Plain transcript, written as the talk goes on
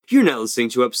You're now listening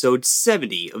to episode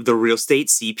 70 of the Real Estate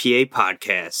CPA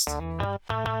podcast.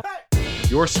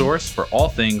 Your source for all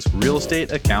things real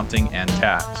estate, accounting, and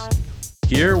tax.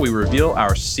 Here we reveal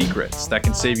our secrets that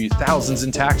can save you thousands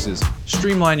in taxes,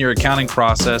 streamline your accounting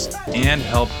process, and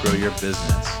help grow your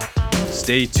business.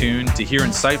 Stay tuned to hear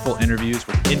insightful interviews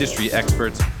with industry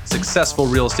experts, successful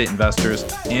real estate investors,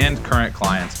 and current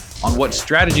clients on what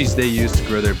strategies they use to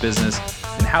grow their business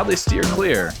and how they steer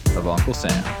clear of Uncle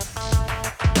Sam.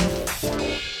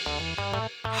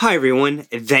 Hi everyone,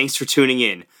 and thanks for tuning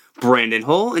in. Brandon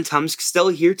Hull and Thomas Costello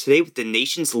here today with the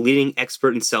nation's leading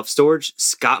expert in self-storage,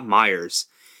 Scott Meyers.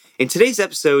 In today's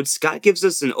episode, Scott gives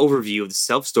us an overview of the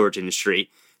self-storage industry,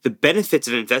 the benefits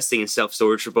of investing in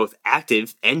self-storage for both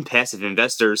active and passive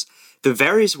investors, the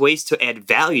various ways to add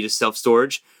value to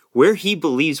self-storage, where he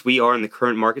believes we are in the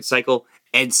current market cycle,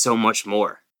 and so much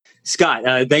more. Scott,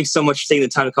 thanks so much for taking the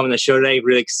time to come on the show today.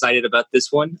 Really excited about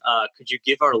this one. Could you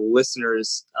give our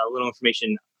listeners a little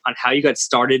information on how you got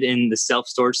started in the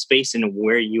self-storage space and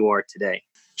where you are today?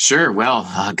 Sure. Well,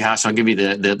 I'll give you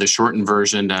the shortened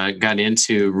version. Got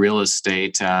into real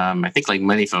estate, I think like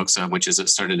many folks, which is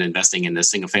started investing in the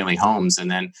single-family homes,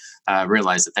 and then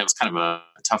realized that was kind of a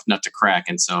tough nut to crack.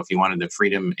 And so if you wanted the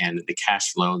freedom and the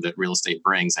cash flow that real estate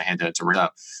brings, I had to rent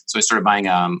up. So I started buying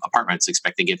apartments,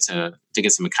 expecting to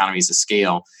get some economies of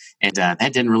scale. And that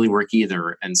didn't really work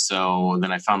either. And so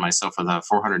then I found myself with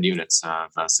 400 units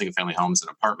of single-family homes and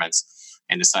apartments,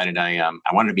 and decided I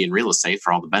wanted to be in real estate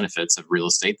for all the benefits of real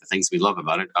estate, the things we love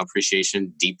about it: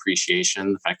 appreciation,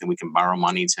 depreciation, the fact that we can borrow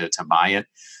money to buy it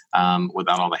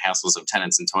without all the hassles of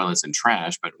tenants and toilets and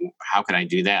trash. But how could I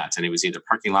do that? And it was either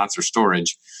parking lots or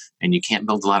storage, and you can't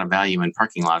build a lot of value in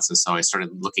parking lots. And so I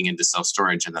started looking into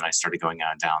self-storage, and then I started going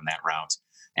down that route.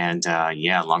 And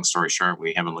long story short,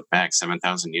 we haven't looked back.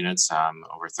 7,000 units,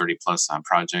 over 30 plus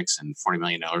projects, and $40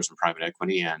 million in private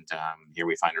equity. And here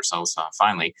we find ourselves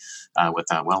finally with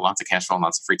lots of cash flow and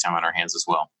lots of free time on our hands as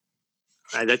well.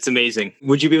 That's amazing.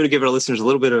 Would you be able to give our listeners a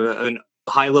little bit of a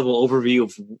high-level overview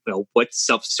of what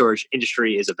self-storage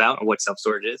industry is about and what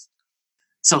self-storage is?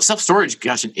 So self-storage,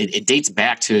 gosh, it dates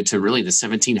back to really the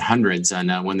 1700s,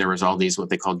 and when there was all these what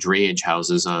they call drayage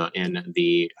houses in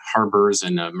the harbors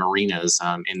and marinas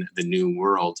in the New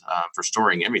World for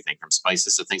storing everything from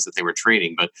spices to things that they were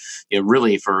trading. But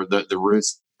really for the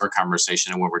roots of our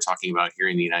conversation and what we're talking about here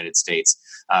in the United States,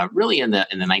 really in the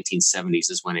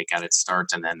 1970s is when it got its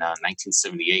start, and then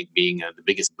 1978 being the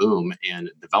biggest boom in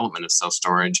development of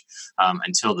self-storage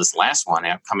until this last one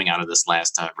coming out of this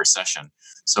last recession.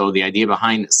 So the idea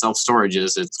behind self-storage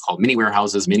is it's called mini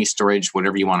warehouses, mini storage,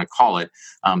 whatever you want to call it.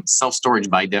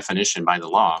 Self-storage by definition, by the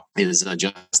law, is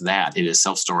just that. It is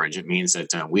self-storage. It means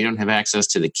that we don't have access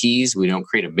to the keys. We don't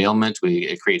create a bailment.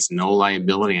 It creates no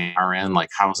liability on our end like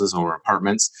houses or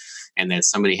apartments. And that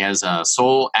somebody has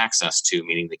sole access to,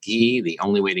 meaning the key, the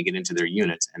only way to get into their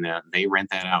unit, and they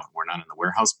rent that out. We're not in the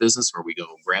warehouse business where we go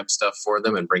grab stuff for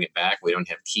them and bring it back. We don't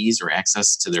have keys or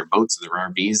access to their boats or their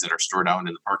RVs that are stored out in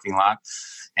the parking lot.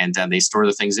 And they store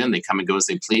the things in. They come and go as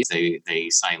they please. They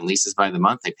sign leases by the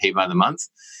month. They pay by the month.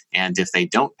 And if they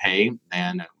don't pay,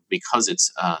 then because it's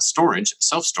storage,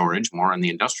 self-storage, more on the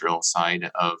industrial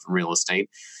side of real estate,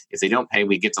 if they don't pay,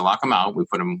 we get to lock them out. We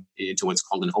put them into what's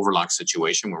called an overlock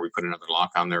situation, where we put another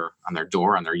lock on their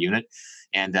door, on their unit.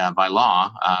 And by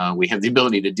law, we have the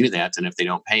ability to do that. And if they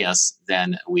don't pay us,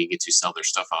 then we get to sell their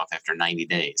stuff off after 90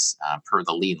 days per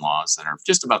the lien laws that are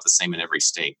just about the same in every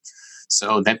state.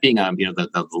 So that being,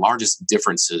 the largest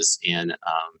differences in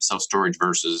self-storage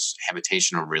versus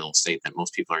habitational real estate that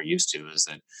most people are used to is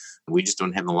that we just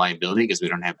don't have the liability because we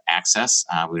don't have access.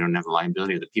 We don't have the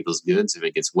liability of the people's goods. If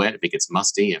it gets wet, if it gets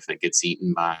musty, if it gets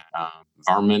eaten by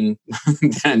vermin,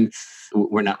 then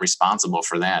we're not responsible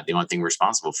for that. The only thing we're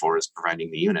responsible for is providing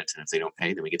the unit. And if they don't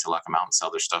pay, then we get to lock them out and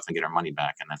sell their stuff and get our money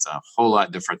back. And that's a whole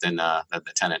lot different than the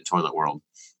tenant and toilet world.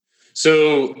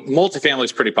 So multifamily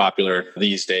is pretty popular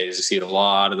these days. You see a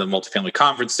lot of the multifamily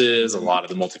conferences, a lot of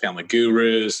the multifamily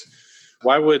gurus.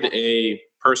 Why would a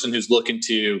person who's looking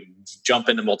to jump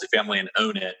into multifamily and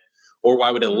own it, or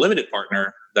why would a limited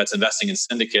partner that's investing in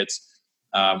syndicates,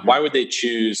 why would they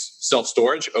choose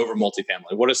self-storage over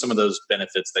multifamily? What are some of those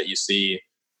benefits that you see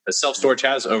that self-storage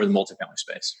has over the multifamily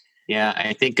space? Yeah,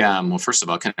 I think, first of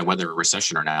all, kind of whether a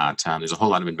recession or not, there's a whole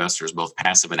lot of investors, both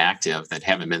passive and active, that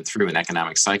haven't been through an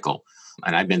economic cycle.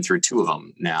 And I've been through two of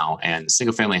them now. And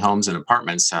single-family homes and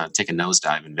apartments take a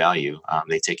nosedive in value.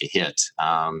 They take a hit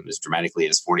as dramatically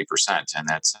as 40%. And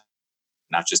that's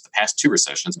not just the past two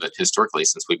recessions, but historically,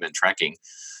 since we've been tracking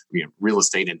real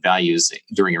estate and values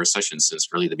during a recession since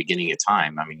really the beginning of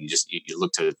time. I mean, you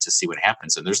look to see what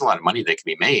happens. And there's a lot of money that can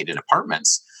be made in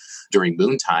apartments during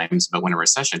boom times, but when a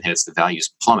recession hits, the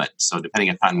values plummet. So depending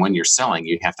upon when you're selling,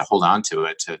 you have to hold on to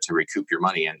it to recoup your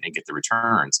money and get the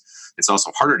returns. It's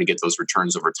also harder to get those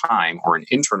returns over time, or an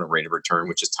internal rate of return,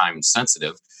 which is time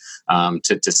sensitive,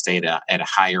 to stay at a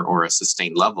higher or a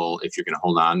sustained level if you're going to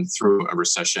hold on through a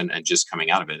recession and just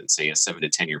coming out of it in, say, a 7 to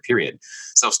 10 year period.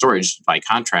 Self-storage, by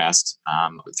contrast,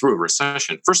 through a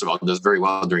recession, first of all, does very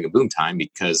well during a boom time,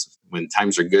 because when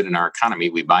times are good in our economy,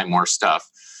 we buy more stuff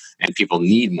and people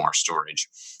need more storage.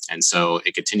 And so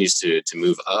it continues to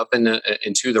move up and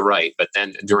to the right. But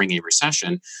then during a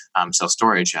recession,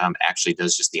 self-storage actually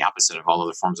does just the opposite of all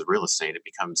other forms of real estate. It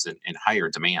becomes in higher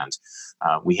demand.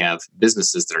 We have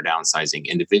businesses that are downsizing,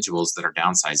 individuals that are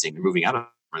downsizing, they're moving out of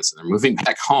apartments, and they're moving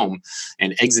back home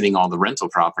and exiting all the rental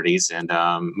properties and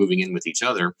moving in with each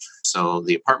other. So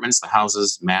the apartments, the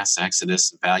houses, mass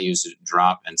exodus, values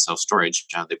drop, and self-storage,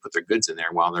 they put their goods in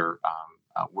there while they're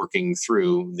working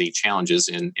through the challenges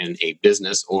in a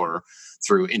business or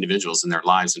through individuals in their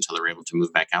lives until they're able to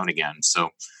move back out again. So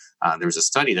there was a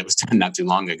study that was done not too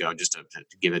long ago, just to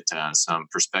give it some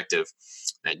perspective,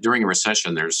 that during a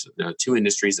recession, there's two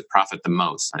industries that profit the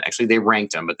most. Actually, they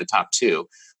ranked them, but the top two,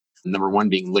 number one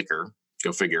being liquor.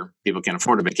 Go figure. People can't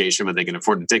afford a vacation, but they can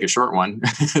afford to take a short one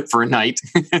for a night.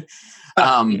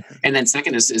 And then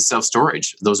second is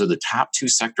self-storage. Those are the top two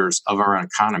sectors of our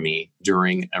economy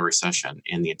during a recession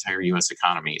in the entire U.S.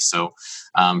 economy. So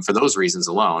for those reasons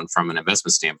alone, from an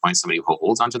investment standpoint, somebody who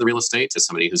holds onto the real estate to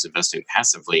somebody who's investing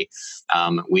passively,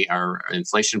 we are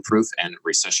inflation-proof and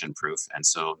recession-proof. And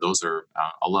so those are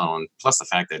alone, plus the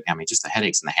fact that, just the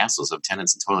headaches and the hassles of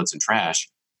tenants and toilets and trash.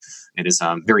 It is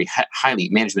very highly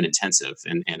management intensive.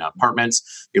 In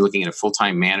apartments, you're looking at a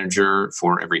full-time manager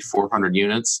for every 400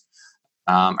 units,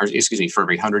 for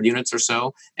every 100 units or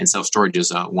so. And self-storage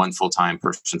is one full-time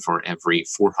person for every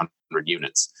 400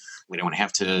 units. We don't want to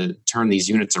have to turn these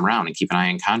units around and keep an eye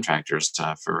on contractors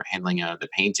for handling the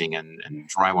painting and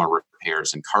drywall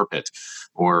repairs and carpet,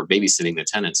 or babysitting the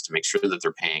tenants to make sure that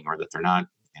they're paying, or that they're not,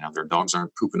 their dogs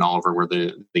aren't pooping all over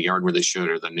the yard where they should,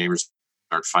 or the neighbors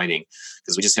aren't fighting,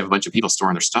 because we just have a bunch of people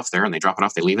storing their stuff there, and they drop it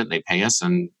off, they leave it, they pay us,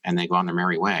 and they go on their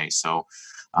merry way. So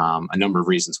a number of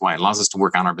reasons why it allows us to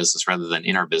work on our business rather than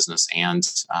in our business, and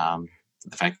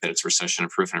the fact that it's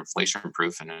recession-proof and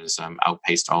inflation-proof, and has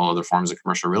outpaced all other forms of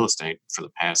commercial real estate for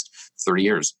the past 30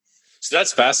 years. So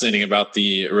that's fascinating about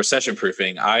the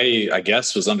recession-proofing. I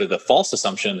guess was under the false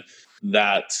assumption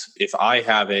that if I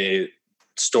have a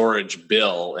storage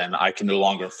bill and I can no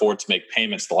longer afford to make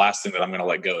payments, the last thing that I'm going to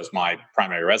let go is my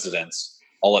primary residence.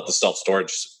 I'll let the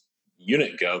self-storage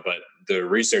unit go. But the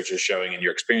research is showing, and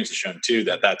your experience has shown too,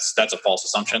 that that's a false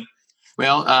assumption.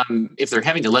 Well, if they're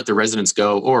having to let the residents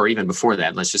go, or even before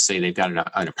that, let's just say they've got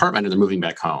an apartment and they're moving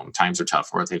back home. Times are tough.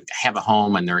 Or they have a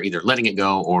home and they're either letting it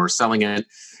go or selling it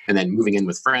and then moving in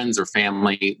with friends or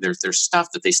family. There's stuff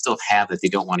that they still have that they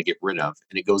don't want to get rid of,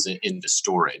 and it goes into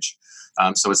storage.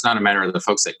 So it's not a matter of the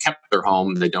folks that kept their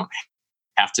home, they don't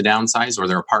have to downsize, or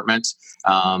their apartment.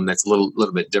 That's a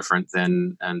little bit different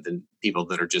than people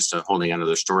that are just holding onto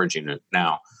their storage unit.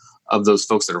 Now, of those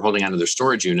folks that are holding onto their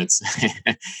storage units,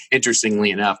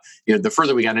 interestingly enough, the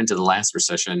further we got into the last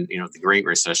recession, the Great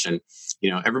Recession,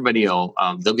 everybody they'll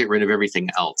get rid of everything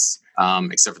else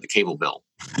except for the cable bill.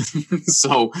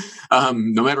 So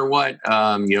no matter what,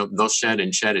 they'll shed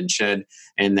and shed and shed,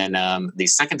 and then the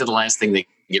second to the last thing they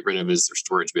get rid of is their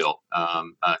storage bill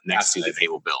next to the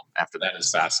cable bill. After that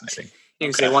is fascinating.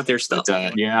 Because they want their stuff.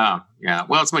 But, yeah.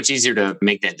 Well, it's much easier to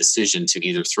make that decision to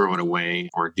either throw it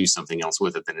away or do something else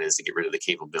with it than it is to get rid of the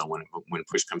cable bill when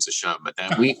push comes to shove. But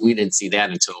we didn't see that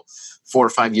until 4 or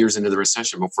 5 years into the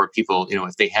recession, before people,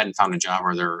 if they hadn't found a job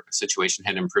or their situation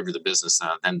hadn't improved with the business,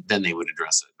 then they would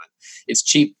address it. But it's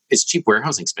cheap. It's cheap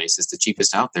warehousing space. It's the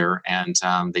cheapest out there, and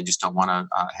they just don't want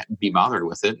to be bothered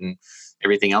with it. And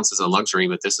everything else is a luxury,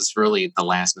 but this is really the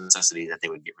last necessity that they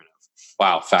would get rid of.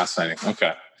 Wow, fascinating.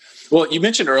 Okay. Well, you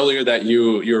mentioned earlier that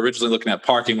you were originally looking at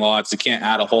parking lots. You can't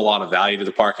add a whole lot of value to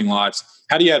the parking lots.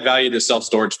 How do you add value to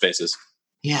self-storage spaces?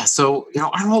 Yeah, so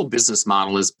our whole business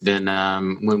model has been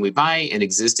when we buy an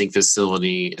existing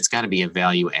facility, it's got to be a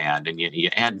value add, and you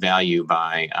add value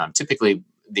by typically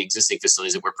the existing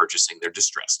facilities that we're purchasing, they're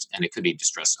distressed, and it could be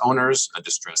distressed owners, a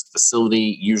distressed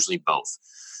facility, usually both.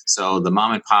 So the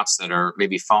mom and pops that are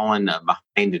maybe fallen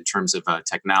behind in terms of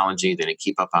technology, they didn't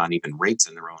keep up on even rates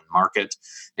in their own market.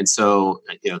 And so,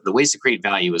 the ways to create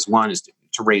value is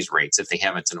to raise rates if they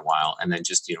haven't in a while, and then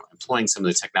just, employing some of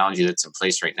the technology that's in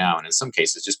place right now. And in some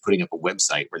cases, just putting up a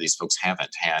website where these folks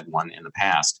haven't had one in the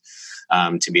past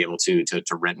to be able to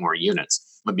rent more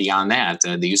units. But beyond that,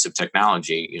 the use of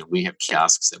technology, we have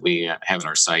kiosks that we have at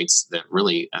our sites that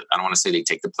really, I don't want to say they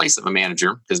take the place of a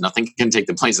manager, because nothing can take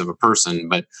the place of a person,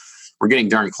 but we're getting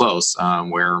darn close,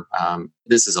 where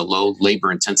this is a low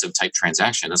labor intensive type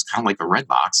transaction. It's kind of like a red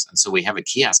box. And so we have a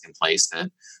kiosk in place that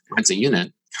rents a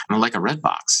unit kind of like a red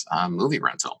box movie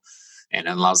rental. And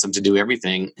it allows them to do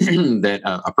everything that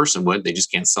a person would. They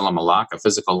just can't sell them a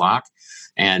physical lock,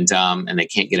 and they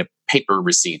can't get a paper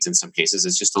receipt. In some cases,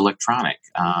 it's just electronic.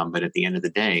 But at the end of the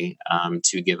day,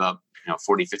 to give up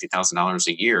 $40,000-$50,000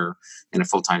 a year in a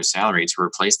full time salary to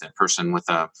replace that person with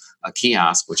a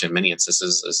kiosk, which in many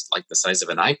instances is like the size of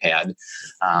an iPad.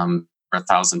 For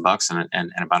 $1,000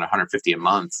 and about $150 a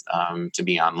month to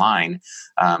be online,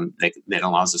 that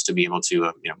allows us to be able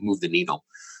to move the needle.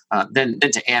 Then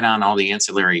to add on all the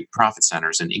ancillary profit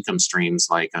centers and income streams,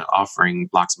 like offering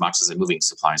locks, boxes, and moving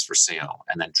supplies for sale,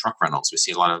 and then truck rentals. We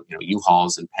see a lot of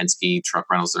U-Hauls and Penske truck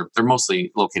rentals. They're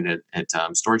mostly located at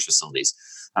storage facilities.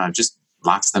 Just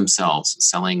locks themselves,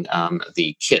 selling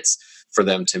the kits for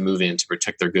them to move in to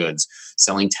protect their goods,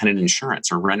 selling tenant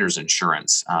insurance or renter's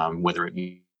insurance, whether it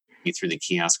be through the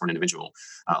kiosk or an individual.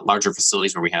 Larger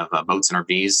facilities where we have boats and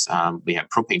RVs, we have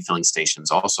propane filling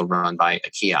stations also run by a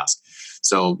kiosk.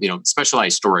 So,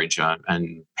 specialized storage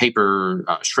and paper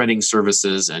shredding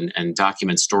services and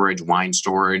document storage, wine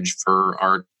storage for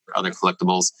art, other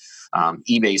collectibles,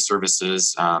 eBay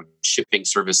services, shipping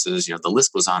services, the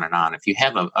list goes on and on. If you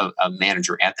have a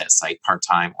manager at that site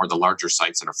part-time, or the larger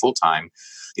sites that are full-time,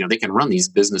 they can run these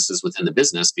businesses within the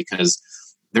business, because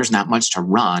there's not much to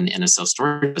run in a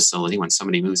self-storage facility when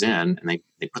somebody moves in and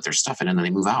they put their stuff in and then they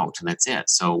move out, and that's it.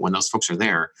 So when those folks are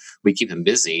there, we keep them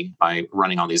busy by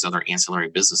running all these other ancillary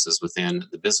businesses within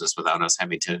the business without us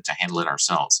having to handle it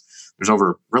ourselves. There's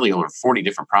over 40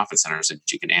 different profit centers that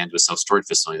you can add to a self-storage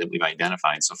facility that we've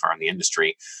identified so far in the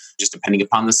industry, just depending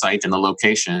upon the site and the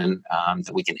location,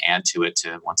 that we can add to it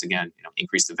to, once again,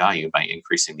 increase the value by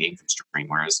increasing the income stream.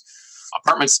 Whereas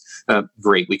apartments,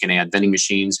 great, we can add vending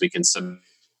machines, we can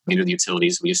the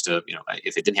utilities. We used to,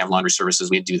 if it didn't have laundry services,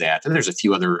 we'd do that. And there's a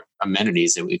few other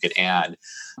amenities that we could add,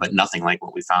 but nothing like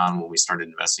what we found when we started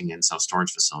investing in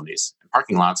self-storage facilities. And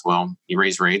parking lots, well, you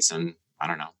raise rates and I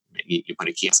don't know, you put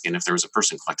a kiosk in if there was a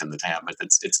person collecting the tab, but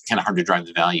it's kind of hard to drive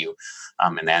the value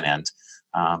in that end.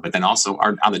 But then also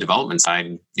on the development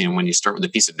side, when you start with a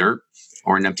piece of dirt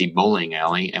or an empty bowling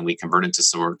alley and we convert it to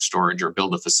storage or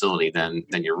build a facility, then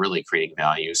you're really creating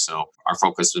value. So our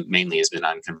focus mainly has been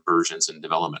on conversions and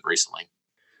development recently.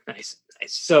 Nice.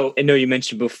 So I know you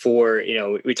mentioned before,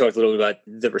 we talked a little bit about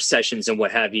the recessions and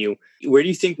what have you. Where do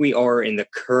you think we are in the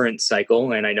current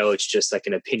cycle? And I know it's just like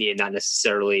an opinion, not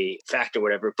necessarily fact or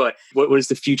whatever, but what does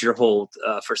the future hold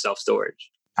for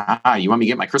self-storage? You want me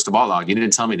to get my crystal ball out? You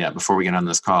didn't tell me that before we get on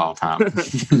this call, Tom.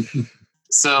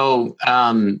 So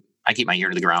I keep my ear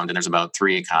to the ground, and there's about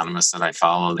 3 economists that I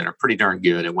follow that are pretty darn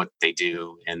good at what they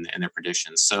do in their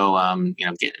predictions. So,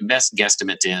 best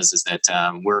guesstimate is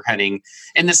that we're heading,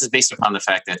 and this is based upon the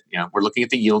fact that, we're looking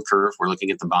at the yield curve. We're looking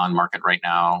at the bond market right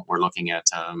now. We're looking at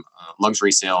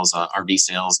luxury sales, RV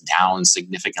sales down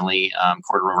significantly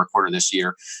quarter over quarter this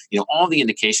year. All the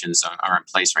indications are in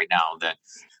place right now that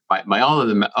by all of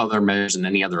the other measures in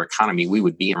any other economy, we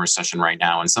would be in a recession right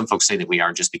now. And some folks say that we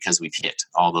are just because we've hit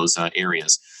all those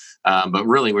areas. But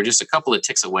really, we're just a couple of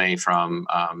ticks away from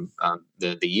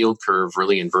the yield curve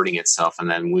really inverting itself, and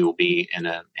then we will be in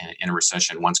a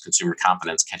recession once consumer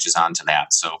confidence catches on to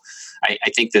that. So, I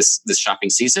think this shopping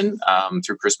season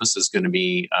through Christmas is going to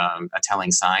be a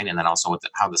telling sign, and then also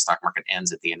how the stock market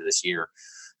ends at the end of this year.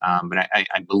 But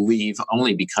I believe,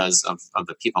 only because of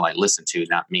the people I listen to,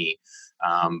 not me.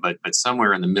 But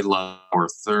somewhere in the middle of or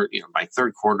by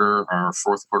third quarter or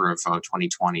fourth quarter of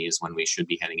 2020 is when we should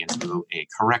be heading into a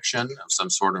correction of some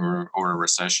sort or a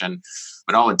recession.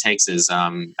 But all it takes is,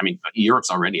 Europe's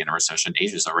already in a recession.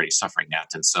 Asia's already suffering that.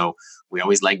 And so we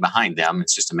always lag behind them.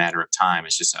 It's just a matter of time.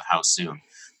 It's just how soon.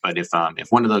 But if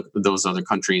one of those other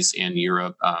countries in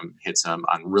Europe hits on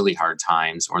really hard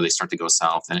times, or they start to go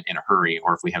south in a hurry,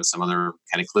 or if we have some other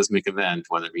cataclysmic event,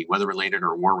 whether it be weather related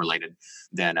or war related,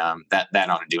 then that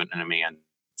ought to do it in a man.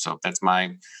 So that's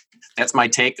my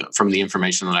take from the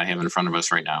information that I have in front of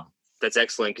us right now. That's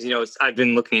excellent, because I've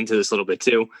been looking into this a little bit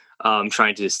too,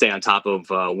 trying to stay on top of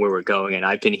where we're going, and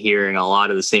I've been hearing a lot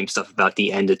of the same stuff about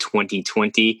the end of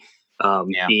 2020.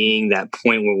 Being that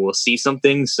point where we'll see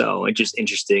something. So it's just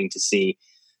interesting to see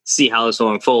how this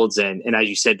all unfolds. And as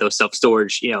you said, those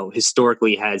self-storage,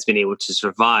 historically has been able to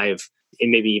survive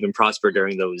and maybe even prosper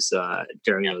during those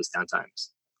downtimes,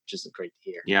 which is great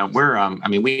to hear. Yeah,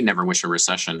 we never wish a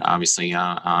recession, obviously,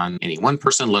 on any one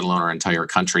person, let alone our entire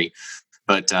country.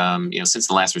 But since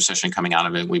the last recession, coming out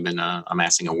of it, we've been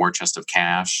amassing a war chest of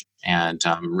cash and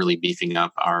really beefing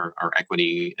up our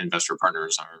equity investor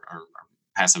partners, our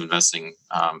passive investing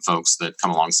folks that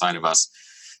come alongside of us.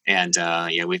 And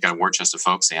we've got a war chest of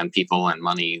folks and people and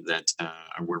money that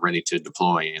we're ready to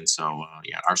deploy. And so,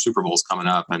 our Super Bowl's coming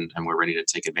up, and we're ready to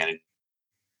take advantage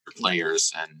of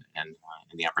players and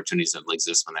the opportunities that will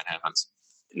exist when that happens.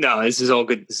 No, this is all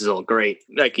good. This is all great.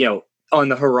 Like, on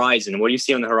the horizon, what do you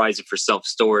see on the horizon for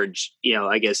self-storage,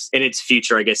 I guess, in its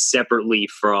future, I guess, separately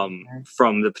from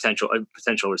the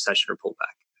potential recession or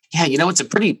pullback? Yeah, it's a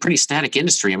pretty static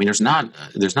industry. I mean, there's not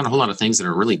a whole lot of things that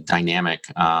are really dynamic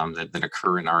that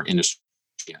occur in our industry.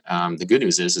 The good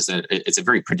news is that it's a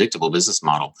very predictable business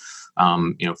model.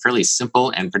 Fairly simple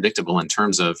and predictable in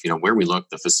terms of where we look,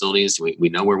 the facilities. We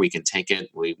know where we can take it.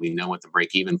 We know what the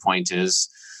break-even point is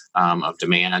of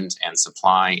demand and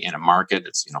supply in a market.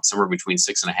 It's somewhere between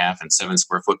 6.5 and 7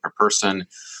 square foot per person.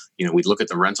 We look at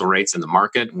the rental rates in the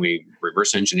market, and we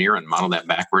reverse engineer and model that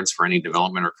backwards for any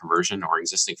development or conversion or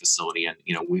existing facility. And,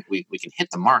 we can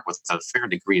hit the mark with a fair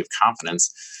degree of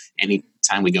confidence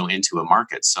anytime we go into a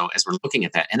market. So as we're looking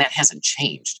at that, and that hasn't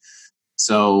changed.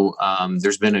 So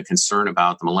there's been a concern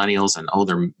about the millennials and,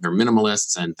 they're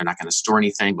minimalists and they're not going to store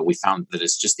anything. But we found that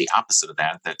it's just the opposite of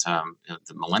that,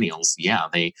 the millennials,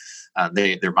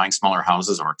 they're buying smaller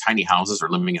houses or tiny houses or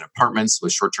living in apartments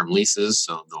with short-term leases.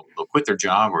 So they'll quit their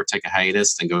job or take a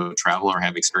hiatus and go travel or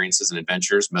have experiences and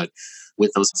adventures. But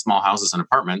with those small houses and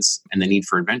apartments and the need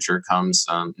for adventure comes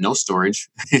no storage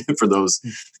for those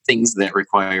things that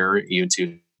require you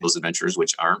to those adventures,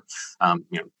 which are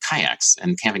kayaks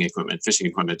and camping equipment, fishing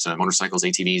equipment, motorcycles,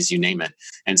 ATVs, you name it.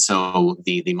 And so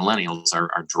the millennials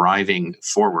are driving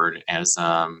forward as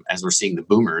we're seeing the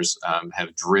boomers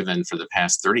have driven for the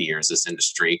past 30 years this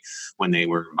industry, when they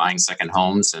were buying second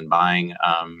homes and buying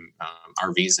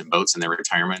RVs and boats in their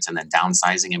retirement, and then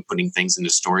downsizing and putting things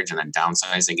into storage, and then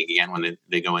downsizing again when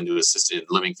they go into assisted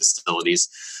living facilities.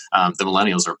 The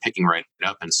millennials are picking right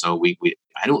up, and so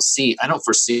I don't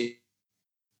foresee,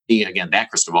 again, that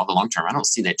crystal ball, the long term, I don't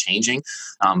see that changing.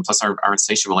 Plus our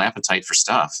insatiable appetite for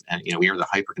stuff. And, we are the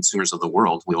hyper consumers of the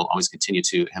world. We will always continue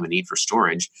to have a need for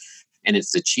storage. And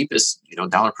it's the cheapest,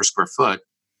 dollar per square foot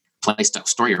place to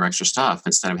store your extra stuff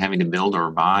instead of having to build or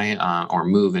buy or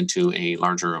move into a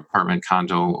larger apartment,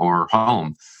 condo, or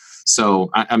home. So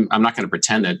I'm not going to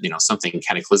pretend that, something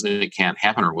cataclysmic can't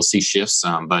happen or we'll see shifts.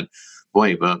 But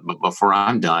before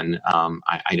I'm done,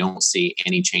 I don't see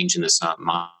any change in this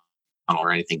model or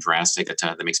anything drastic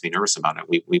that makes me nervous about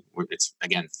it. It's,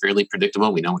 again, fairly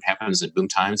predictable. We know what happens in boom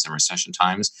times and recession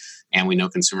times, and we know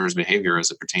consumers' behavior as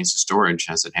it pertains to storage,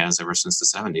 as it has ever since the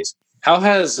 70s. How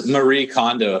has Marie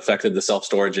Kondo affected the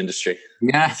self-storage industry?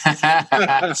 Yeah.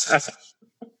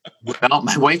 Well,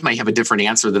 my wife might have a different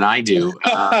answer than I do.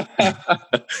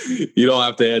 You don't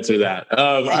have to answer that.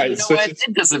 Right. What?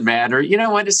 It doesn't matter. You know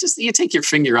what? It's just you take your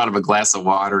finger out of a glass of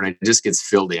water and it just gets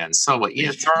filled in. So what?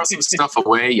 You throw some stuff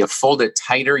away, you fold it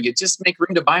tighter, you just make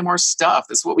room to buy more stuff.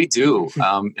 That's what we do.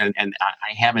 And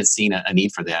I haven't seen a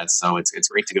need for that. So it's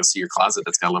great to go see your closet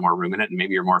that's got a little more room in it, and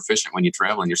maybe you're more efficient when you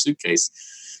travel in your suitcase.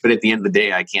 But at the end of the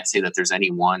day, I can't say that there's any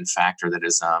one factor that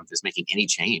is making any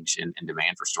change in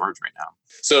demand for storage right now.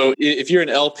 So if you're an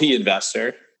LP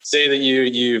investor, say that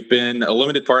you've been a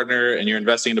limited partner and you're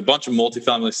investing in a bunch of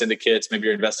multifamily syndicates, maybe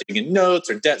you're investing in notes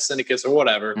or debt syndicates or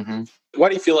whatever. Mm-hmm. Why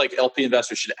do you feel like LP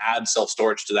investors should add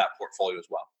self-storage to that portfolio as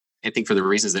well? I think for the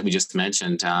reasons that we just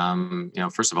mentioned,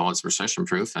 first of all, it's recession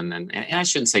proof, and I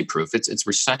shouldn't say proof. It's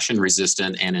recession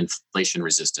resistant and inflation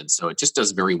resistant. So it just does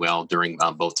very well during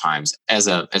both times as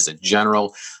a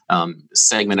general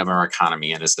segment of our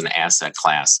economy and as an asset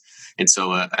class. And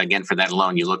so again, for that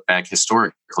alone, you look back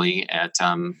historically at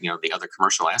the other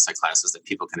commercial asset classes that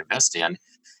people can invest in,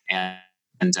 and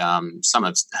some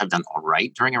have done all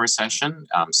right during a recession.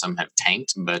 Some have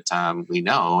tanked, but we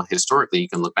know historically you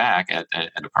can look back at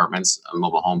apartments,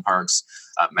 mobile home parks,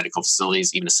 medical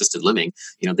facilities, even assisted living.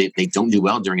 They don't do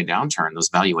well during a downturn. Those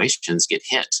valuations get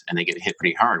hit, and they get hit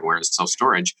pretty hard. Whereas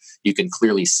self-storage, you can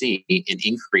clearly see an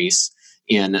increase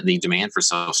in the demand for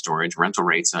self-storage. Rental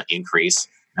rates increase.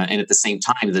 And at the same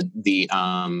time, the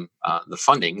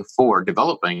funding for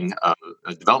development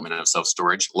of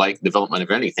self-storage, like development of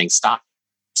anything, stops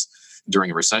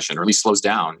during a recession, or at least slows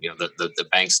down. The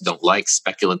banks don't like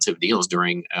speculative deals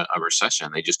during a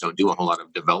recession. They just don't do a whole lot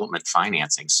of development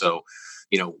financing. So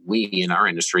we in our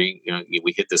industry,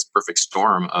 we hit this perfect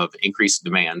storm of increased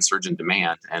demand, surge in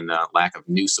demand, and lack of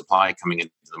new supply coming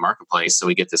into the marketplace. So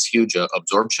we get this huge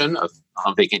absorption of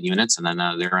vacant units, and then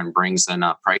therein brings in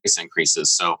price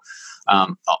increases. So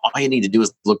all you need to do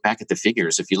is look back at the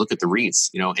figures. If you look at the REITs,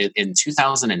 in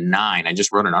 2009, I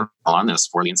just wrote an article on this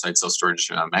for the Inside Self Storage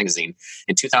magazine.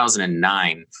 In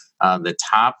 2009, the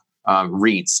top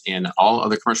REITs in all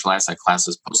other commercial asset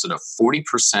classes posted a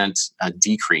 40%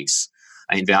 decrease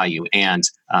in value, and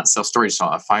self-storage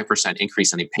saw a 5%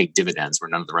 increase, and they paid dividends where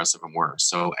none of the rest of them were.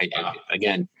 So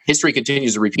again, history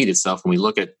continues to repeat itself when we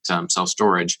look at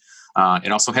self-storage.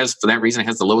 It also has, for that reason, it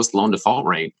has the lowest loan default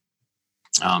rate,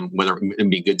 whether it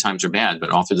be good times or bad.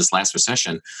 But all through this last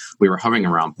recession, we were hovering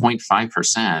around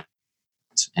 0.5%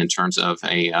 in terms of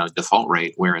a default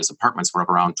rate, whereas apartments were up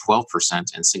around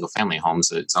 12%, and single-family homes,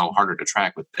 it's all harder to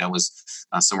track, but that was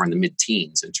somewhere in the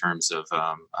mid-teens in terms of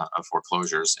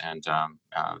foreclosures and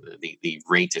the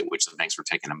rate at which the banks were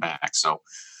taking them back. So,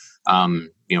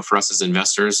 for us as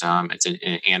investors,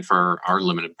 and for our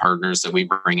limited partners that we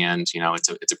bring in, it's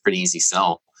a pretty easy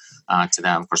sell to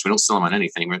them. Of course, we don't sell them on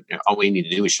anything, but all we need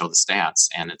to do is show the stats,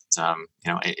 and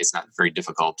it's not very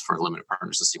difficult for limited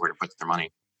partners to see where to put their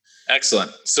money.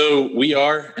 Excellent. So we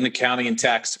are an accounting and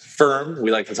tax firm.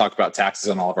 We like to talk about taxes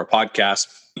on all of our podcasts.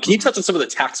 Can you touch on some of the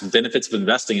tax benefits of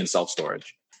investing in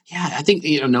self-storage? Yeah, I think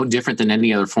no different than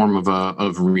any other form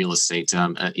of real estate.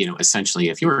 Essentially,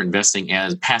 if you are investing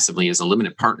as passively as a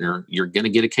limited partner, you're going to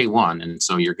get a K1, and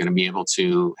so you're going to be able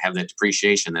to have that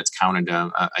depreciation that's counted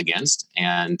against,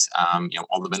 and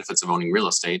all the benefits of owning real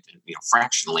estate,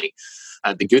 fractionally.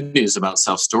 The good news about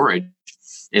self-storage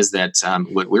is that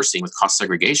what we're seeing with cost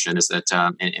segregation is that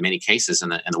in many cases, in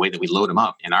the way that we load them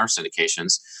up in our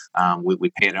syndications,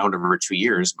 we pay it out over 2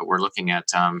 years, but we're looking at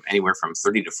anywhere from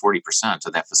 30 to 40%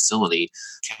 of that facility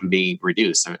can be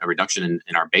reduced, a reduction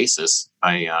in our basis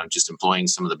by just employing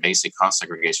some of the basic cost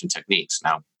segregation techniques.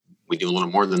 Now, we do a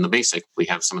little more than the basic. We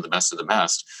have some of the best of the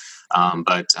best.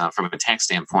 But from a tax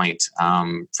standpoint,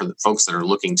 for the folks that are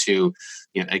looking to,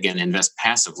 again, invest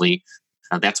passively,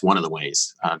 that's one of the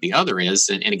ways. The other is,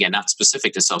 and again, not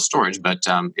specific to self-storage, but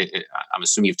I'm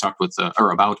assuming you've talked with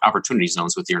or about opportunity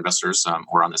zones with your investors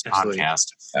or on this podcast.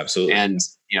 Absolutely. And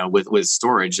with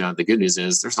storage, the good news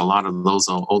is there's a lot of those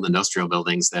old industrial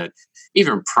buildings that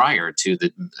even prior to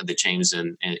the change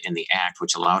in the act,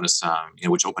 which allowed us,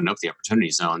 which opened up the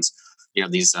opportunity zones.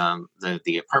 These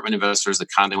the apartment investors, the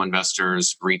condo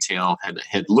investors, retail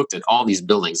had looked at all these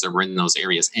buildings that were in those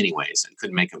areas anyways and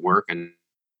couldn't make it work, and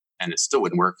it still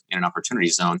wouldn't work in an opportunity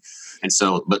zone. And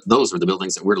so, but those were the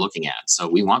buildings that we're looking at. So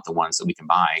we want the ones that we can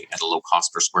buy at a low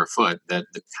cost per square foot that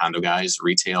the condo guys,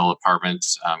 retail apartment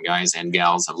guys and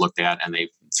gals have looked at and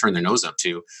they've turned their nose up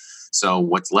to. So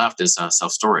what's left is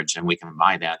self-storage, and we can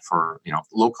buy that for,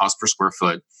 low cost per square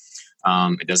foot.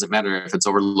 It doesn't matter if it's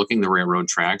overlooking the railroad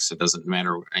tracks. It doesn't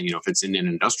matter, if it's in an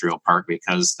industrial park,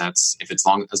 because that's as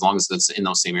long as it's in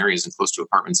those same areas and close to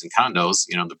apartments and condos.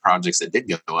 The projects that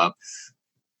did go up.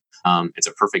 It's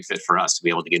a perfect fit for us to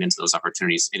be able to get into those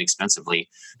opportunities inexpensively,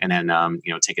 and then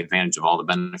take advantage of all the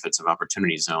benefits of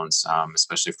opportunity zones,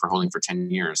 especially for holding for 10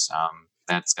 years.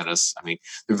 That's got us. I mean,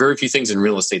 there are very few things in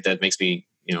real estate that makes me,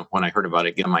 when I heard about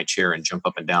it, get on my chair and jump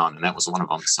up and down, and that was one of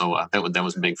them. So that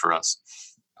was big for us.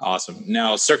 Awesome.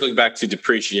 Now, circling back to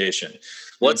depreciation,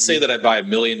 let's say that I buy $1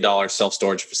 million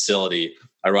self-storage facility.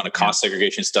 I run a cost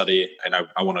segregation study, and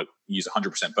I want to use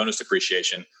 100% bonus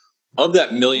depreciation. Of that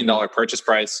 $1 million purchase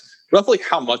price, roughly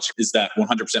how much is that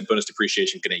 100% bonus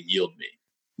depreciation going to yield me?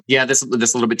 Yeah, that's a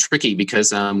little bit tricky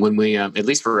because when we, at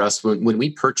least for us, when we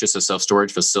purchase a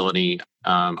self-storage facility,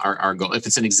 our goal, if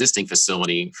it's an existing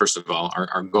facility, first of all,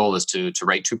 our goal is to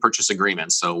write 2 purchase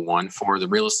agreements. So one for the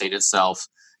real estate itself,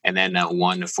 and then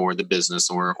one for the business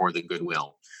or the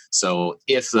goodwill. So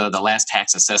if the last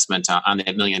tax assessment on that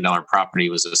 $1 million property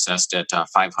was assessed at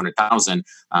 $500,000,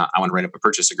 I want to write up a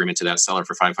purchase agreement to that seller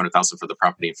for $500,000 for the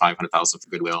property and $500,000 for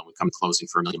goodwill, and we come closing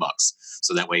for $1 million.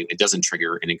 So that way, it doesn't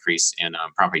trigger an increase in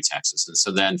property taxes. And so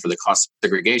then, for the cost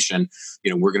segregation,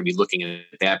 we're going to be looking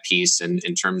at that piece in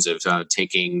terms of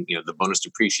taking the bonus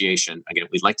depreciation. Again,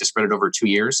 we'd like to spread it over 2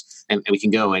 years, and we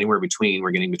can go anywhere between.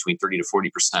 We're getting between 30 to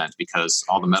 40% because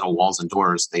all the metal walls and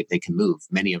doors they can move.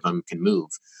 Many of them can move.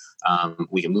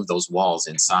 We can move those walls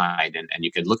inside, and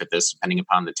you can look at this depending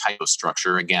upon the type of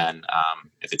structure. Again,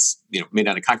 if it's made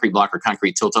out of concrete block or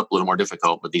concrete tilt up, a little more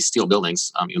difficult. But these steel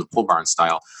buildings, the pole barn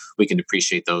style, we can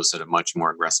depreciate those at a much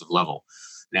more aggressive level.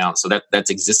 Now, so that's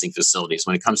existing facilities.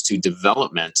 When it comes to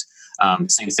development,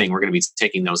 Same thing. We're going to be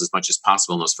taking those as much as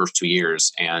possible in those first 2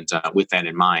 years. And with that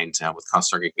in mind, with cost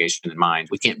segregation in mind,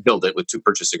 we can't build it with 2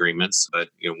 purchase agreements. But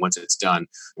once it's done,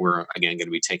 we're again going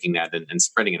to be taking that and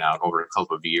spreading it out over a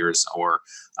couple of years, or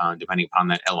depending upon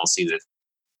that LLC that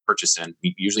purchase in.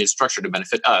 Usually it's structured to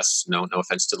benefit us. No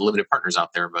offense to the limited partners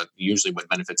out there, but usually what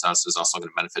benefits us is also going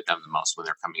to benefit them the most when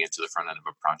they're coming into the front end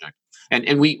of a project.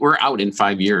 And we're out in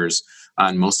 5 years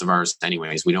on most of ours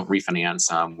anyways. We don't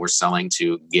refinance. We're selling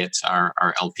to get our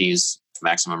LPs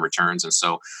maximum returns. And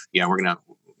so,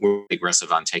 we're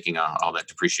aggressive on taking all that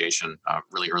depreciation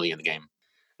really early in the game.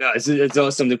 No, it's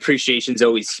awesome. The appreciation is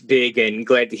always big, and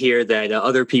glad to hear that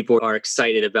other people are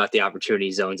excited about the opportunity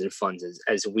zones and funds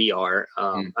as we are.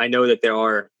 I know that there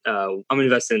are, I'm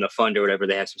invested in a fund or whatever.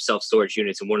 They have some self-storage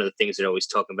units. And one of the things they're always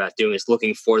talking about doing is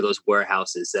looking for those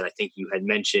warehouses that I think you had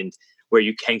mentioned where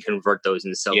you can convert those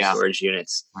into self-storage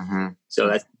units.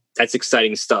 So that's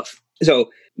exciting stuff. So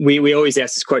we always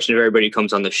ask this question of everybody who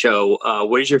comes on the show.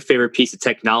 What is your favorite piece of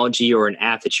technology or an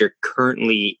app that you're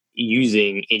currently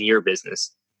using in your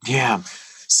business? Yeah.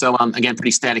 So again, pretty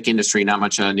static industry, not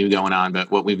much new going on. But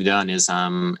what we've done is,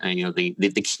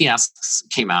 the kiosks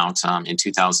came out in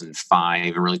 2005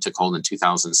 and really took hold in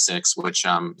 2006, which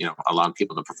allowed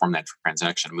people to perform that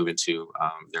transaction, move into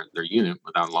their unit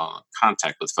without a lot of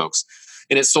contact with folks.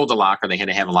 And it sold a lock, or they had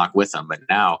to have a lock with them. But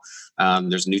now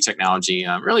there's new technology.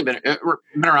 Really been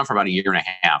around for about a year and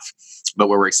a half. But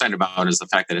what we're excited about is the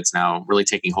fact that it's now really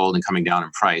taking hold and coming down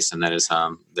in price. And that is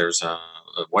there's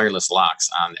wireless locks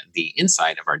on the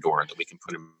inside of our door that we can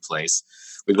put in place.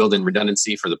 We build in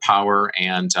redundancy for the power,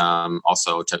 and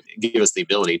also to give us the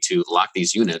ability to lock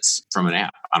these units from an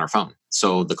app on our phone.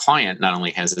 So the client not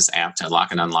only has this app to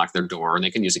lock and unlock their door, and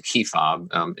they can use a key fob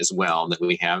as well that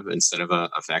we have instead of an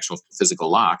actual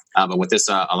physical lock. But what this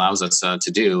allows us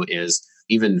to do is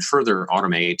even further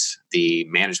automate the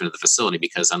management of the facility,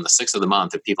 because on the 6th of the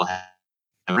month, if people have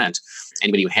rent,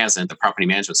 anybody who hasn't, the property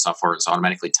management software is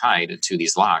automatically tied to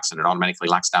these locks, and it automatically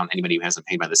locks down anybody who hasn't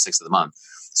paid by the 6th of the month.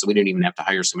 So we didn't even have to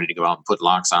hire somebody to go out and put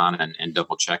locks on and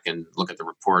double check and look at the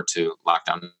report to lock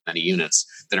down any units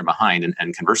that are behind.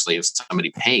 And conversely, if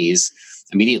somebody pays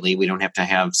immediately, we don't have to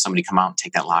have somebody come out and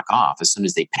take that lock off. As soon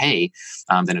as they pay,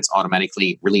 then it's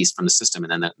automatically released from the system,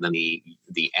 and then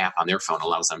the app on their phone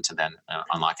allows them to then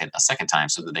unlock it a second time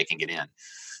so that they can get in.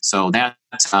 So that,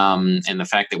 and the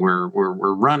fact that we're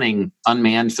running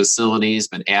unmanned facilities,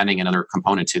 but adding another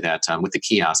component to that with the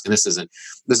kiosk. And this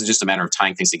is just a matter of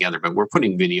tying things together. But we're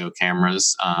putting video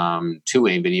cameras,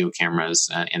 two-way video cameras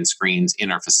and screens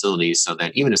in our facilities, so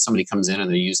that even if somebody comes in and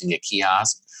they're using a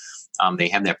kiosk, they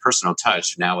have that personal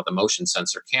touch. Now with a motion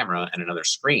sensor camera and another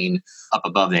screen up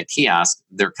above that kiosk,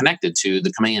 they're connected to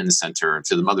the command center,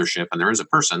 to the mothership. And there is a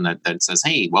person that says,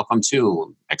 "Hey, welcome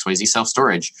to XYZ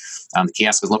Self-Storage." The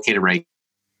kiosk is located right.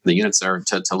 The units are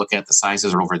to look at. The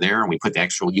sizes are over there. And we put the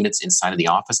actual units inside of the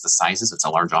office, the sizes. It's a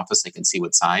large office. They can see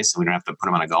what size. So we don't have to put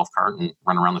them on a golf cart and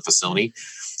run around the facility.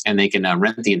 And they can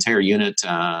rent the entire unit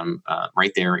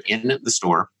right there in the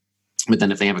store. But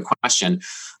then if they have a question,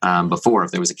 before,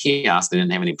 if there was a kiosk, they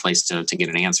didn't have any place to get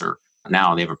an answer.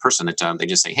 Now they have a person that they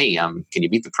just say, "Hey, can you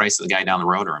beat the price of the guy down the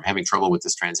road?" Or, "I'm having trouble with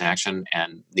this transaction."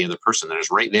 And the other person that is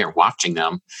right there watching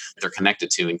them, they're connected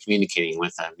to and communicating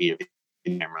with via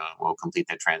camera, will complete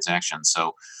that transaction.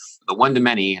 So the one to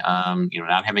many,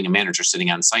 not having a manager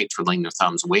sitting on site twiddling their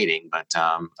thumbs waiting, but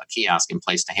a kiosk in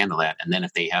place to handle that. And then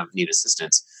if they need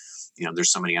assistance,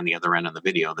 there's somebody on the other end of the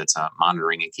video that's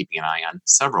monitoring and keeping an eye on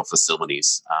several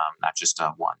facilities, not just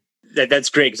one. That's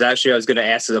great, because actually I was going to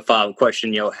ask as a follow-up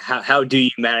question, how do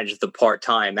you manage the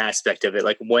part-time aspect of it?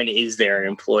 Like, when is there an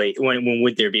employee? When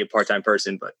would there be a part-time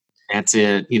person? But that's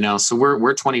it. So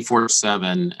we're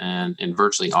 24/7 and in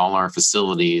virtually all our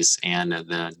facilities, and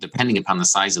depending upon the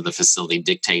size of the facility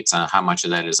dictates how much of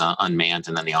that is unmanned,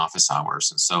 and then the office hours.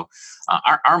 And so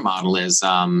our model is,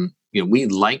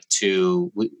 we'd like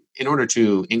to, in order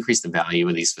to increase the value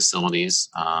of these facilities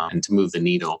and to move the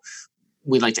needle,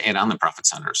 we'd like to add on the profit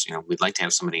centers. We'd like to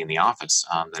have somebody in the office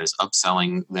that is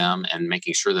upselling them and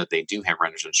making sure that they do have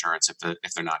renter's insurance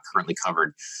if they're not currently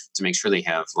covered, to make sure they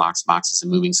have locks, boxes, and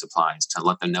moving supplies, to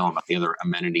let them know about the other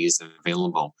amenities that are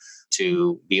available,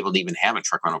 to be able to even have a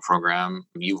truck rental program.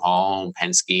 U-Haul,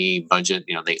 Penske, Budget,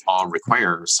 they all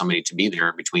require somebody to be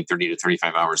there between 30 to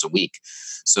 35 hours a week.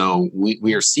 So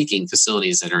we are seeking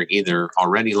facilities that are either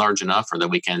already large enough, or that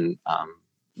we can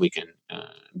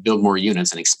build more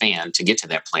units and expand to get to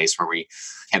that place where we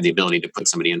have the ability to put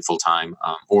somebody in full time,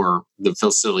 or the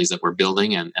facilities that we're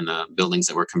building and the buildings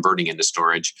that we're converting into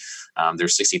storage.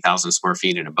 There's 60,000 square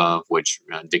feet and above, which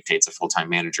dictates a full time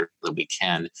manager that we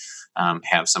can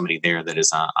have somebody there that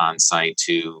is on site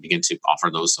to begin to offer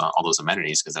those all those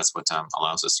amenities, because that's what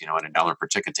allows us, at $1 per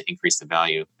ticket, to increase the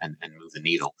value and move the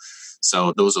needle.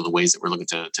 So those are the ways that we're looking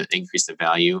to increase the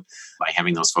value by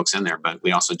having those folks in there. But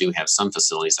we also do have some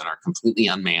facilities that are completely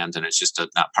unmanned, and it's just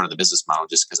not part of the business model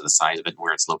just because of the size of it and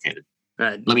where it's located.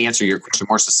 Let me answer your question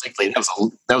more succinctly.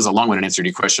 That was a long-winded answer to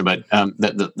your question, but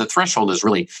the threshold is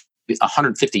really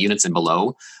 150 units and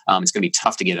below. It's going to be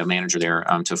tough to get a manager there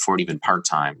to afford even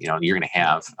part-time. You're going to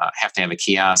have to have a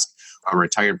kiosk, a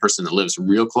retired person that lives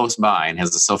real close by and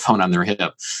has a cell phone on their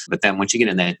hip. But then once you get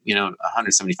in that,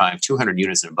 175, 200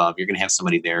 units and above, you're going to have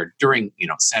somebody there during,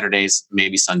 Saturdays,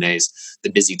 maybe Sundays,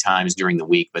 the busy times during the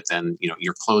week. But then,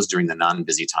 you're closed during the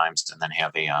non-busy times, and then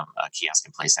have a kiosk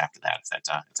in place after that, if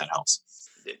that helps.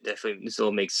 Definitely, this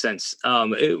all makes sense.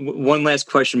 One last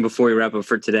question before we wrap up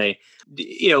for today.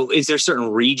 Is there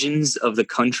certain regions of the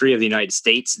country, of the United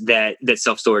States, that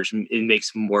self-storage it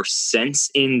makes more sense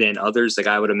in than others? Like,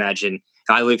 I would imagine,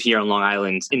 I live here on Long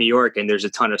Island in New York, and there's a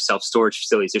ton of self-storage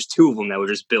facilities. There's 2 of them that were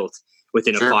just built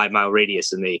within a 5-mile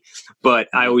radius of me. But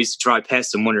I always drive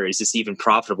past and wonder, is this even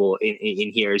profitable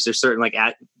in here? Is there certain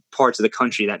parts of the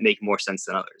country that make more sense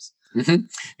than others? Mm-hmm.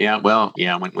 Yeah, well,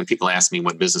 yeah. When people ask me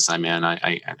what business I'm in,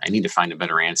 I need to find a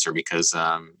better answer, because when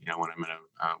I'm in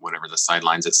whatever the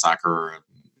sidelines at soccer or a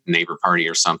neighbor party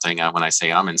or something, when I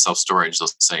say I'm in self storage, they'll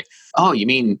say, "Oh, you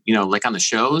mean like on the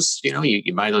shows?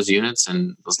 You buy those units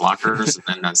and those lockers and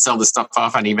then sell the stuff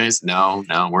off on eBay?" No,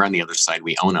 we're on the other side.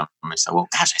 We own them. I said, "Well,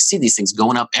 gosh, I see these things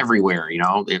going up everywhere.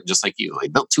 They're just like you. They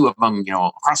built 2 of them,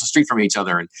 across the street from each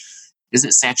other, and isn't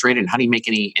it saturated? And how do you make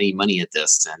any money at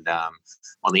this?" And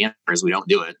well, the answer is we don't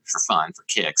do it for fun, for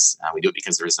kicks. We do it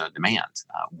because there is a demand.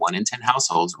 1 in 10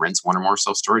 households rents 1 or more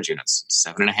self-storage units,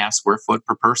 7.5 square foot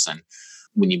per person.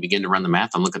 When you begin to run the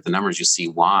math and look at the numbers, you see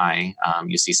why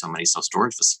you see so many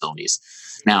self-storage facilities.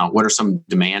 Now, what are some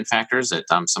demand factors that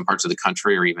some parts of the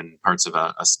country, or even parts of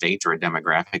a state or a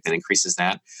demographic, that increases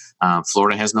that?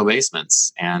 Florida has no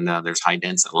basements, and there's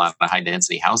a lot of high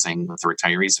density housing with the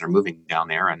retirees that are moving down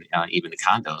there, and even the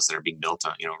condos that are being built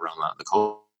around the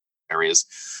coast areas.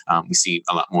 We see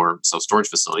a lot more self-storage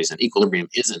facilities, and equilibrium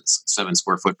isn't 7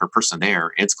 square foot per person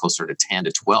there. It's closer to 10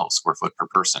 to 12 square foot per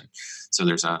person. So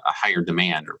there's a higher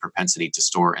demand or propensity to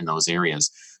store in those areas.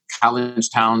 College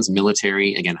towns,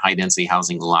 military, again, high density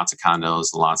housing, lots of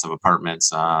condos, lots of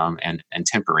apartments, and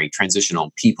temporary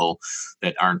transitional people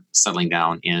that aren't settling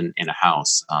down in a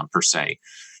house per se.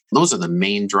 Those are the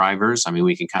main drivers. I mean,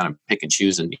 we can kind of pick and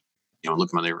choose and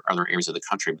look at other areas of the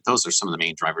country, but those are some of the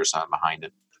main drivers behind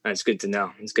it. That's good to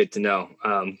know. It's good to know.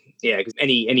 Yeah, because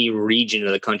any region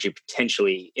of the country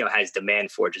potentially has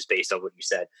demand for it, just based on what you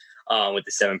said, with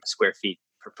the 7 square feet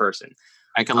per person.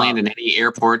 I can land in any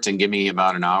airport and give me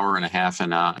about an hour and a half,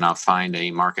 and I'll find a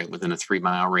market within a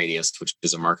 3-mile radius, which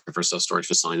is a market for self-storage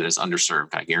facility that is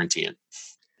underserved. I guarantee it.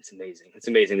 It's amazing. It's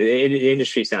amazing. The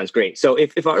industry sounds great. So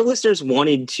if our listeners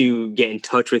wanted to get in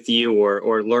touch with you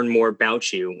or learn more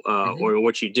about you or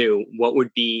what you do, what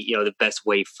would be the best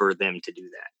way for them to do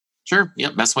that? Sure. Yeah.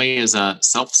 Best way is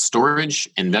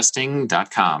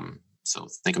selfstorageinvesting.com. So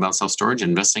think about self-storage,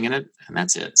 investing in it, and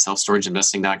that's it.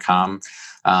 Selfstorageinvesting.com.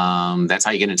 That's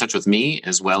how you get in touch with me,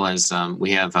 as well as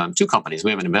we have 2 companies. We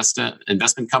have an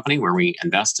investment company where we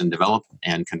invest and develop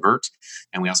and convert,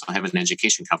 and we also have an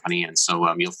education company. And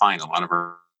so you'll find a lot of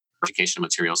our educational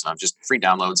materials, just free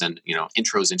downloads and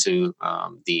intros into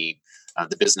the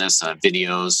business,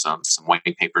 videos, some white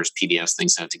papers, PDFs,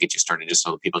 things to get you started, just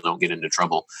so that people don't get into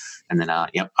trouble. And then,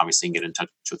 obviously you can get in touch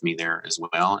with me there as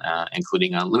well,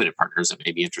 including limited partners that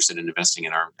may be interested in investing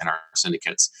in our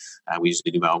syndicates. We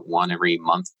usually do about 1 every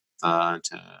month to a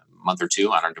month or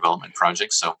 2 on our development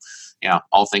projects. So, yeah,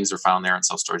 all things are found there at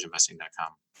selfstorageinvesting.com.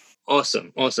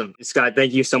 Awesome. Scott,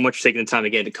 thank you so much for taking the time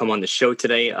again to come on the show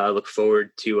today. I look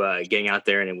forward to getting out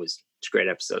there, and it was a great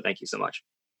episode. Thank you so much.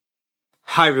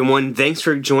 Hi, everyone. Thanks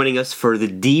for joining us for the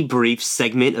debrief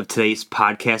segment of today's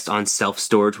podcast on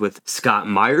self-storage with Scott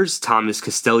Meyers. Thomas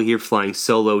Costello here, flying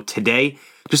solo today.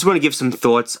 Just want to give some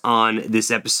thoughts on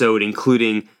this episode,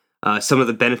 including some of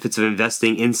the benefits of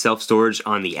investing in self-storage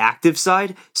on the active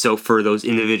side. So for those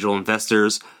individual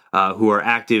investors who are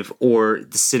active, or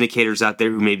the syndicators out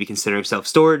there who may be considering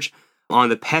self-storage, on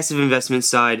the passive investment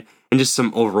side, and just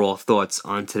some overall thoughts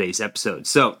on today's episode.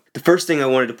 So the first thing I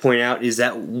wanted to point out is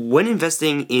that when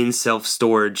investing in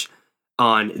self-storage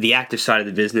on the active side of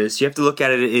the business, you have to look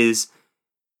at it as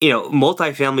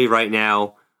multifamily right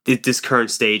now, at this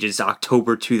current stage is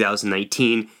October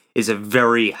 2019, is a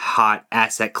very hot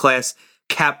asset class.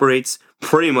 Cap rates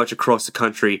pretty much across the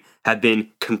country have been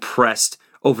compressed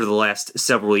over the last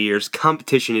several years.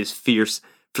 Competition is fierce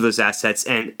for those assets,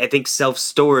 and I think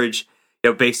self-storage,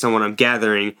 based on what I'm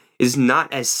gathering, is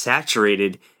not as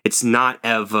saturated. It's not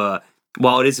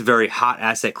while it is a very hot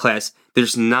asset class,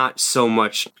 there's not so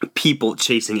much people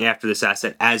chasing after this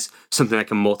asset as something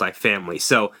like a multifamily.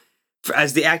 So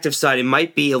as the active side, it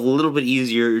might be a little bit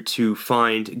easier to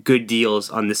find good deals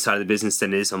on this side of the business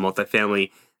than it is on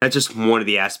multifamily. That's just one of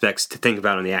the aspects to think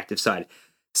about on the active side.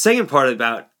 Second part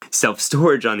about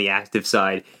self-storage on the active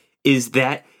side is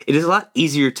that it is a lot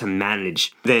easier to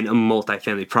manage than a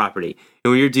multifamily property.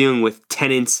 And when you're dealing with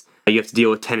tenants, you have to deal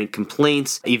with tenant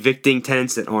complaints, evicting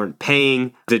tenants that aren't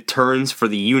paying. The turns for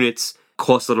the units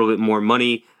cost a little bit more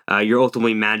money. You're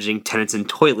ultimately managing tenants and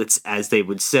toilets, as they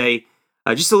would say.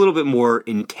 Just a little bit more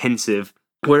intensive.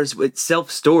 Whereas with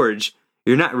self-storage,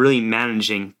 you're not really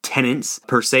managing tenants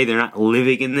per se. They're not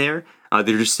living in there.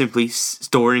 They're just simply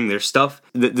storing their stuff.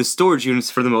 The storage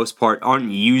units, for the most part,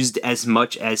 aren't used as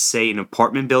much as, say, an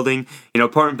apartment building.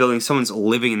 Apartment building, someone's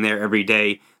living in there every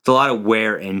day. There's a lot of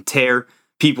wear and tear.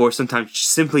 People are sometimes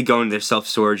simply going to their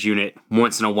self-storage unit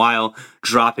once in a while,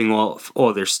 dropping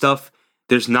all their stuff.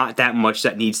 There's not that much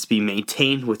that needs to be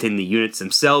maintained within the units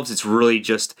themselves. It's really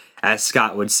just, as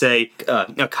Scott would say,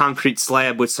 a concrete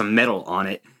slab with some metal on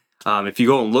it. If you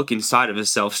go and look inside of a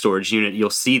self-storage unit, you'll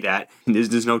see that.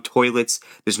 There's no toilets,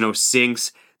 there's no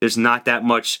sinks, there's not that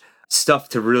much stuff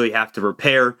to really have to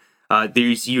repair.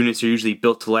 These units are usually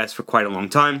built to last for quite a long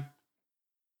time.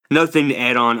 Another thing to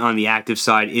add on the active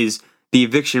side is the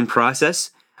eviction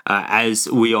process. As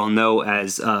we all know,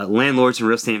 as landlords and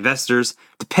real estate investors,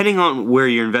 depending on where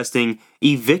you're investing,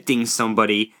 evicting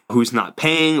somebody who's not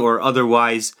paying or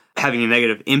otherwise having a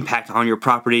negative impact on your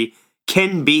property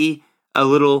can be a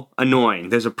little annoying.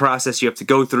 There's a process you have to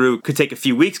go through. Could take a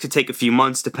few weeks, could take a few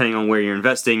months, depending on where you're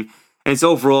investing. And it's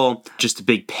overall just a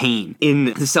big pain.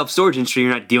 In the self-storage industry,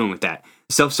 you're not dealing with that.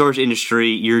 The self-storage industry,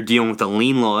 you're dealing with the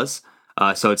lien laws,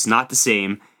 so it's not the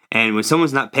same. And when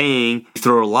someone's not paying, you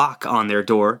throw a lock on their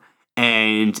door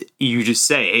and you just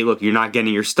say, hey, look, you're not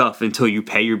getting your stuff until you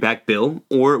pay your back bill,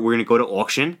 or we're going to go to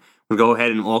auction. We'll go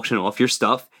ahead and auction off your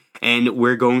stuff, and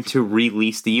we're going to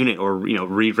release the unit or,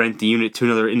 re-rent the unit to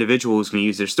another individual who's going to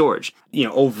use their storage.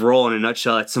 Overall, in a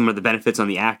nutshell, that's some of the benefits on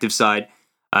the active side.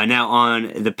 Now,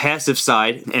 on the passive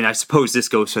side, and I suppose this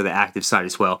goes for the active side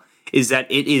as well, is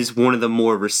that it is one of the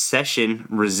more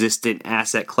recession-resistant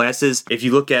asset classes. If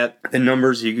you look at the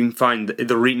numbers, you can find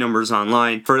the REIT numbers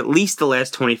online. For at least the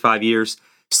last 25 years,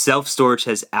 self-storage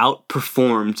has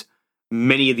outperformed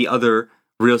many of the other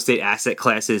real estate asset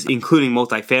classes, including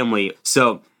multifamily.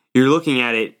 So you're looking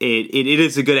at it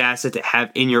is a good asset to have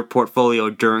in your portfolio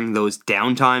during those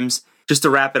downtimes. Just to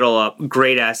wrap it all up,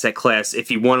 great asset class.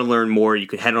 If you want to learn more, you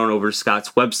can head on over to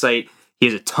Scott's website. He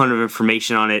has a ton of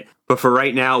information on it. But for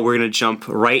right now, we're going to jump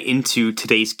right into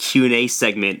today's Q&A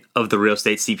segment of the Real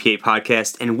Estate CPA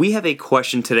podcast. And we have a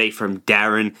question today from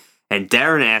Darren. And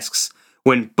Darren asks,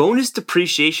 when bonus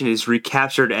depreciation is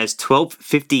recaptured as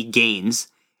 1250 gains,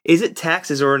 is it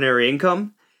taxed as ordinary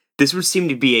income? This would seem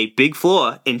to be a big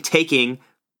flaw in taking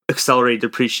accelerated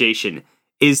depreciation.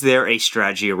 Is there a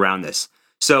strategy around this?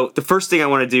 So the first thing I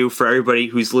want to do for everybody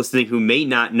who's listening who may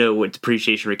not know what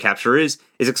depreciation recapture is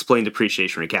explain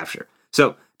depreciation recapture.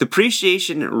 So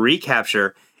depreciation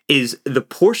recapture is the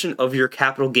portion of your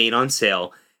capital gain on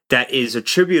sale that is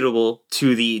attributable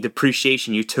to the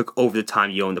depreciation you took over the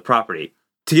time you own the property.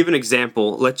 To give an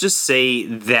example, let's just say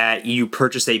that you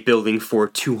purchase a building for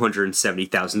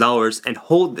 $270,000 and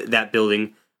hold that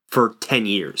building for 10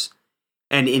 years.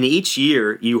 And in each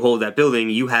year you hold that building,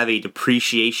 you have a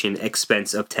depreciation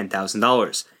expense of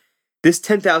 $10,000. This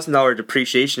 $10,000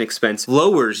 depreciation expense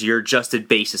lowers your adjusted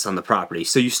basis on the property.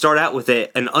 So you start out with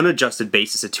an unadjusted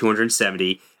basis of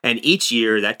 $270,000, and each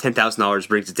year that $10,000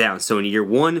 brings it down. So in year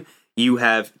one, you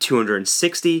have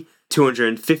 $260,000,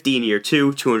 $250,000 in year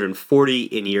two, $240,000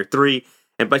 in year three,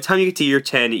 and by the time you get to year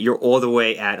 10, you're all the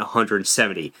way at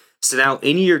 $170,000. So now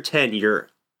in year 10, your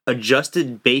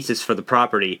adjusted basis for the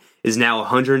property is now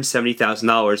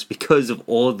 $170,000 because of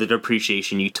all of the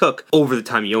depreciation you took over the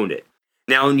time you owned it.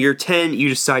 Now in year 10, you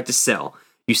decide to sell.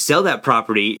 You sell that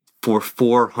property for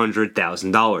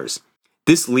 $400,000.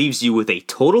 This leaves you with a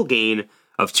total gain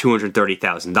of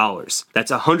 $230,000.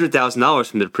 That's $100,000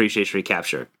 from the depreciation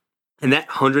recapture. And that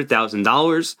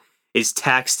 $100,000 is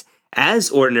taxed as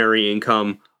ordinary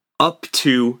income up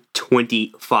to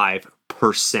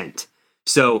 25%.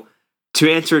 So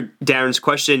to answer Darren's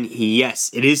question, yes,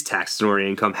 it is taxed as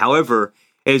ordinary income. However,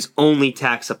 is only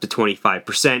taxed up to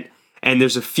 25%. And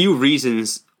there's a few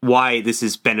reasons why this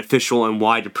is beneficial and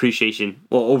why depreciation,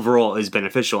 overall is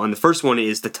beneficial. And the first one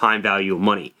is the time value of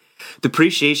money.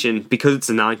 Depreciation, because it's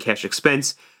a non-cash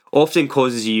expense, often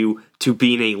causes you to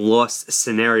be in a loss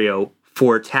scenario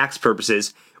for tax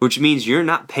purposes, which means you're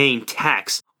not paying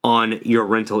tax on your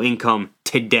rental income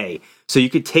today. So you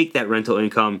could take that rental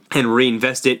income and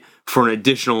reinvest it for an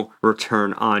additional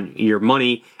return on your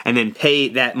money and then pay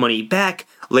that money back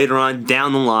later on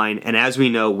down the line. And as we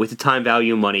know, with the time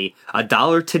value of money,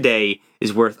 $1 today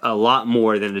is worth a lot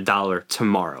more than $1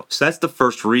 tomorrow. So that's the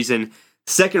first reason.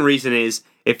 Second reason is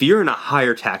if you're in a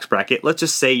higher tax bracket, let's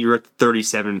just say you're at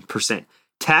 37%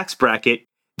 tax bracket,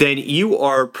 then you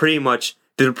are pretty much,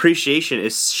 the depreciation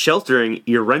is sheltering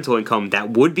your rental income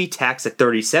that would be taxed at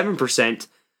 37%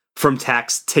 from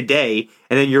tax today,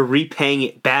 and then you're repaying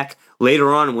it back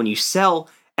later on when you sell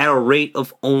at a rate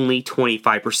of only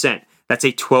 25%. That's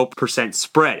a 12%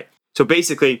 spread. So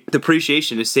basically,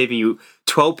 depreciation is saving you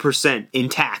 12% in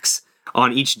tax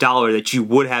on each dollar that you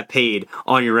would have paid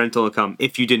on your rental income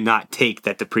if you did not take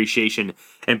that depreciation.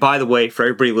 And by the way, for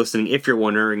everybody listening, if you're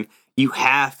wondering, you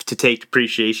have to take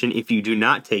depreciation. If you do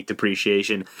not take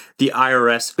depreciation, the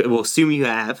IRS will assume you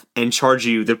have and charge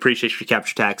you the depreciation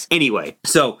recapture tax anyway.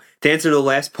 So to answer the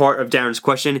last part of Darren's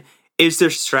question, is there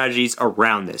strategies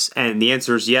around this? And the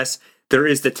answer is yes. There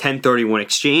is the 1031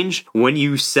 exchange. When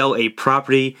you sell a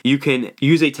property, you can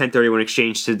use a 1031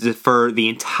 exchange to defer the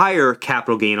entire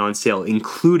capital gain on sale,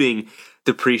 including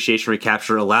depreciation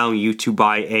recapture, allowing you to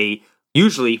buy a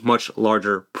usually much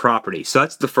larger property. So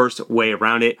that's the first way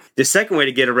around it. The second way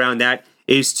to get around that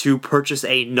is to purchase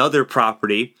another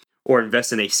property or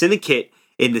invest in a syndicate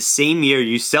in the same year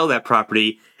you sell that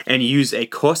property and use a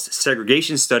cost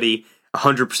segregation study,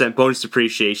 100% bonus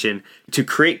depreciation, to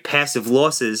create passive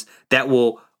losses that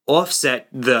will offset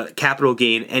the capital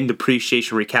gain and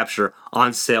depreciation recapture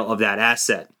on sale of that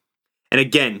asset. And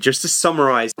again, just to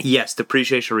summarize, yes,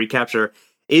 depreciation recapture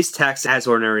is taxed as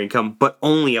ordinary income, but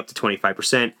only up to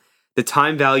 25%. The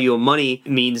time value of money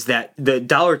means that the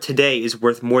dollar today is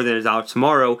worth more than $1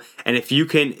 tomorrow. And if you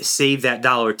can save that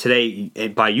dollar today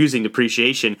by using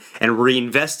depreciation and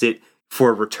reinvest it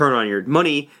for a return on your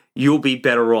money, you'll be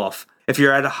better off. If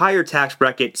you're at a higher tax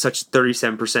bracket, such as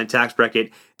 37% tax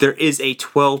bracket, there is a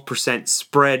 12%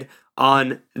 spread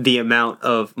on the amount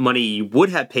of money you would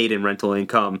have paid in rental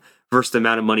income versus the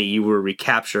amount of money you will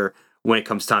recapture when it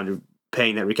comes time to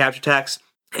paying that recapture tax.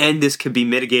 And this can be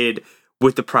mitigated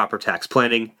with the proper tax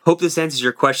planning. Hope this answers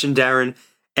your question, Darren.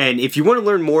 And if you want to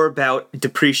learn more about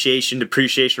depreciation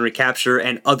recapture,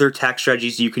 and other tax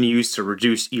strategies you can use to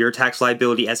reduce your tax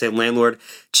liability as a landlord,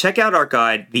 check out our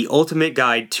guide, The Ultimate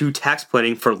Guide to Tax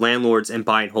Planning for Landlords and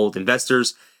Buy and Hold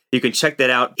Investors. You can check that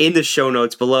out in the show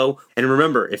notes below. And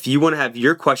remember, if you want to have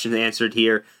your questions answered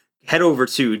here, head over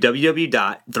to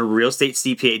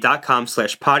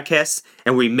www.therealestatecpa.com/podcasts,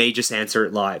 and we may just answer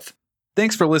it live.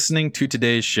 Thanks for listening to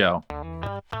today's show.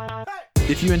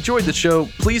 If you enjoyed the show,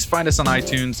 please find us on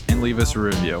iTunes and leave us a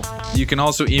review. You can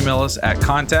also email us at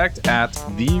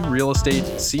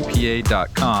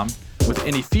contact@therealestatecpa.com with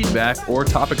any feedback or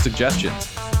topic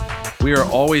suggestions. We are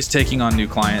always taking on new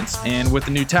clients, and with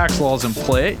the new tax laws in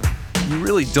play, you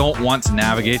really don't want to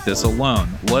navigate this alone.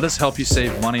 Let us help you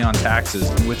save money on taxes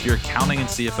and with your accounting and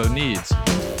CFO needs.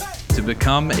 To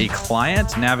become a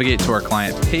client, navigate to our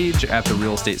client page at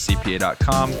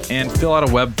therealestatecpa.com and fill out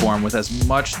a web form with as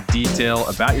much detail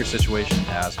about your situation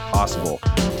as possible.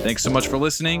 Thanks so much for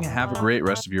listening. Have a great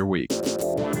rest of your week.